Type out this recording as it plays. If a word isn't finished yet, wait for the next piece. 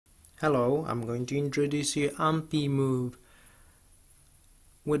Hello, I'm going to introduce you Ampy Move.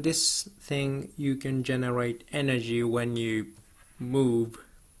 With this thing you can generate energy when you move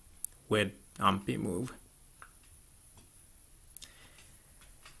with Ampy Move.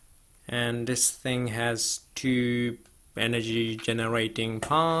 And this thing has two energy generating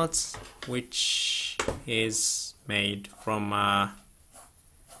parts, which is made from a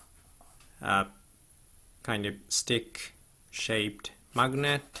kind of stick shaped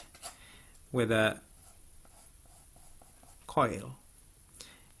magnet with a coil,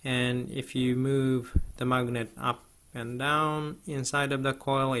 and if you move the magnet up and down inside of the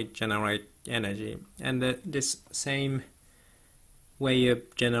coil, it generates energy. And this same way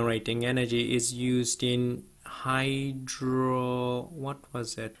of generating energy is used in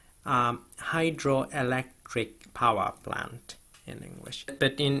hydroelectric power plant in English.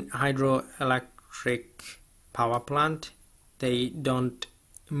 But in hydroelectric power plant they don't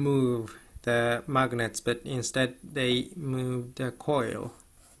move the magnets, but instead they move the coil.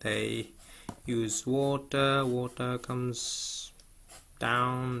 They use water comes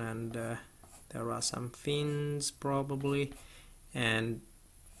down, and there are some fins probably, and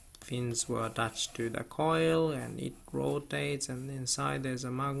fins were attached to the coil and it rotates, and inside there's a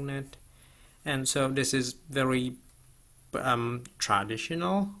magnet. And so this is very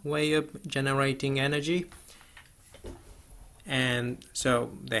traditional way of generating energy. And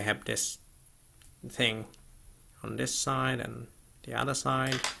so they have this thing on this side and the other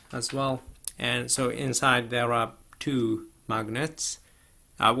side as well, and so inside there are two magnets.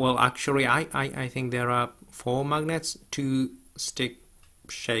 Well, actually I think there are four magnets, two stick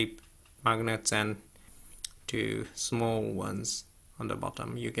shaped magnets and two small ones on the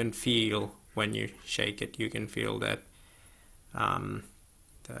bottom. You can feel when you shake it, you can feel that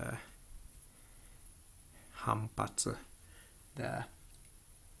the hampatse, the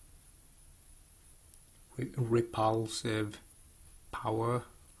repulsive power,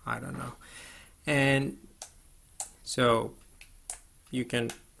 I don't know. And so you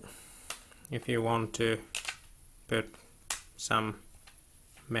can, if you want to put some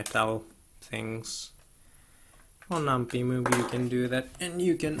metal things on Ampy Move, you can do that, and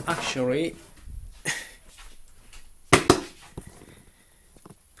you can actually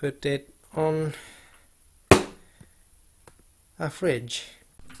put it on a fridge.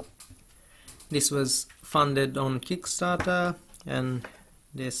 This was funded on Kickstarter, and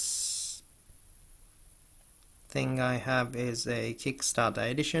this thing I have is a Kickstarter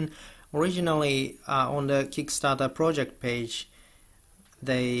edition. Originally on the Kickstarter project page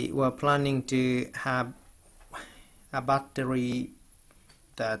they were planning to have a battery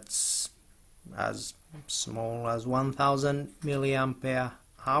that's as small as 1000 milliampere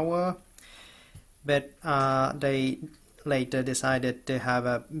hour, but they later decided to have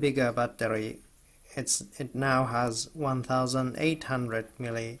a bigger battery. It now has 1800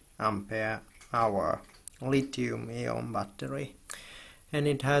 milliampere hour lithium-ion battery, and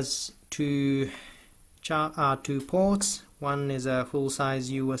it has two ports. One is a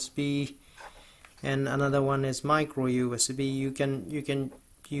full-size USB and another one is micro USB. You can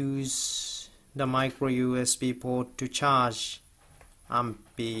use the micro USB port to charge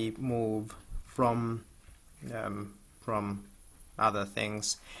Ampy Move from other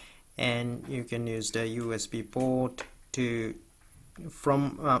things, and you can use the USB port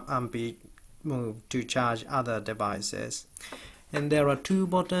from Ampy Move to charge other devices. And there are two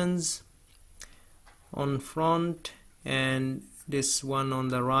buttons on front, and this one on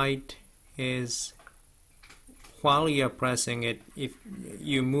the right is, while you're pressing it, if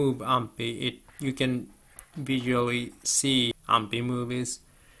you move Ampy, you can visually see Ampy Move is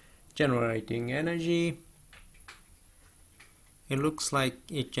generating energy. It looks like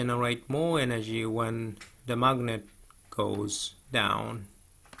it generates more energy when the magnet goes down.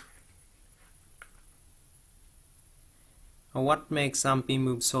 What makes Ampy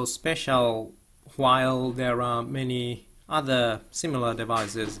Move so special, while there are many other similar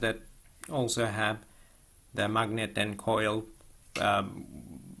devices that also have the magnet and coil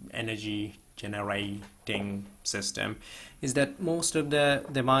energy generating system, is that most of the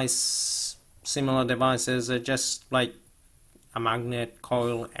similar devices are just like a magnet,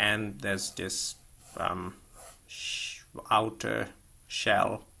 coil, and there's this outer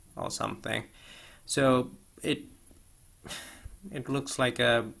shell or something. So it looks like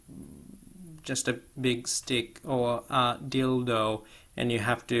just a big stick or a dildo, and you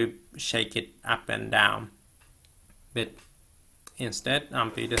have to shake it up and down. But instead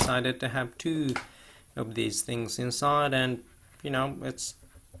Ampy decided to have two of these things inside, and it's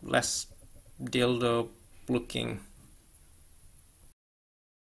less dildo looking.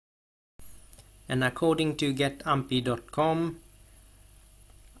 And according to getampy.com,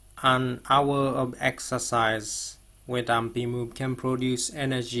 an hour of exercise with Ampy Move can produce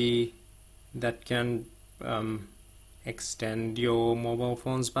energy that can extend your mobile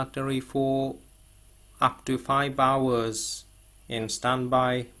phone's battery for up to 5 hours in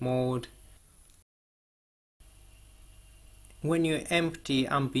standby mode. When you empty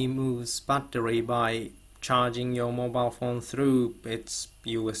Ampy Move's battery by charging your mobile phone through its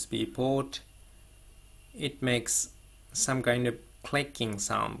USB port, it makes some kind of clicking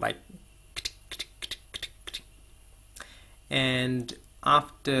sound, like, and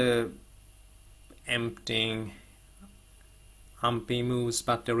after emptying Ampy Move's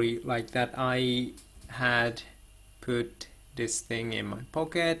battery like that, I had put this thing in my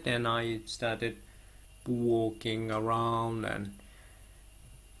pocket and I started walking around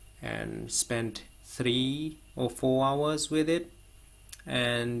and spent 3 or 4 hours with it.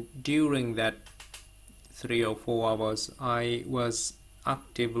 And during that 3 or 4 hours I was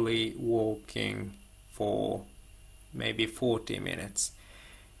actively walking for maybe 40 minutes,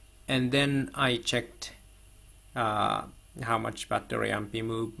 and then I checked how much battery Ampy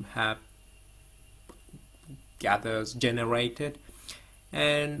Move have generated,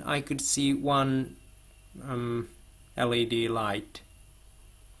 and I could see one LED light,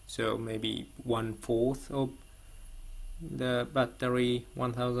 so maybe 1/4 of the battery,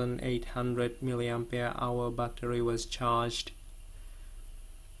 1800 milliampere hour battery, was charged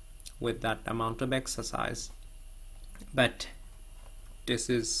with that amount of exercise. But this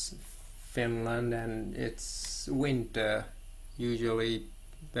is Finland and it's winter, usually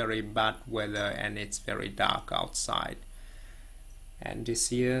very bad weather, and it's very dark outside. And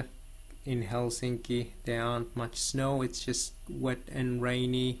this year in Helsinki there aren't much snow, it's just wet and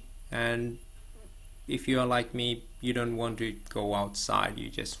rainy, and if you are like me, you don't want to go outside, you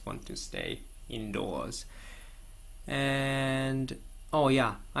just want to stay indoors. And oh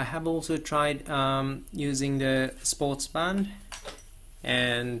yeah, I have also tried using the sports band,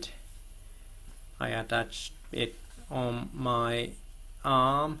 and I attached it on my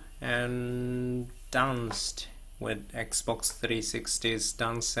arm and danced with Xbox 360's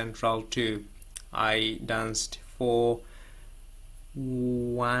Dance Central 2. I danced for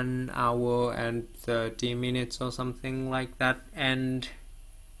 1 hour and 30 minutes or something like that, and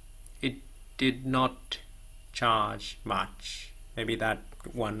it did not charge much. Maybe that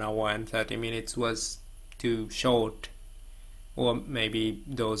 1 hour and 30 minutes was too short, or maybe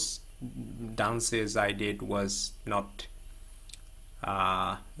those dances I did was not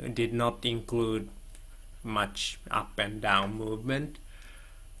did not include much up and down movement,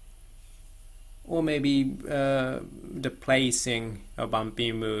 or maybe the placing of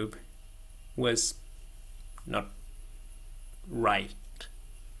Ampy Move was not right.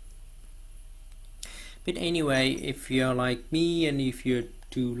 But anyway, if you're like me and if you're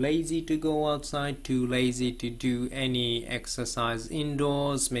too lazy to go outside, too lazy to do any exercise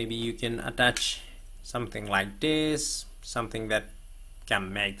indoors, maybe you can attach something like this, something that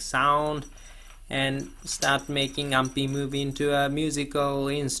can make sound, and start making Ampy Move into a musical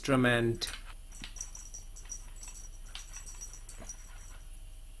instrument.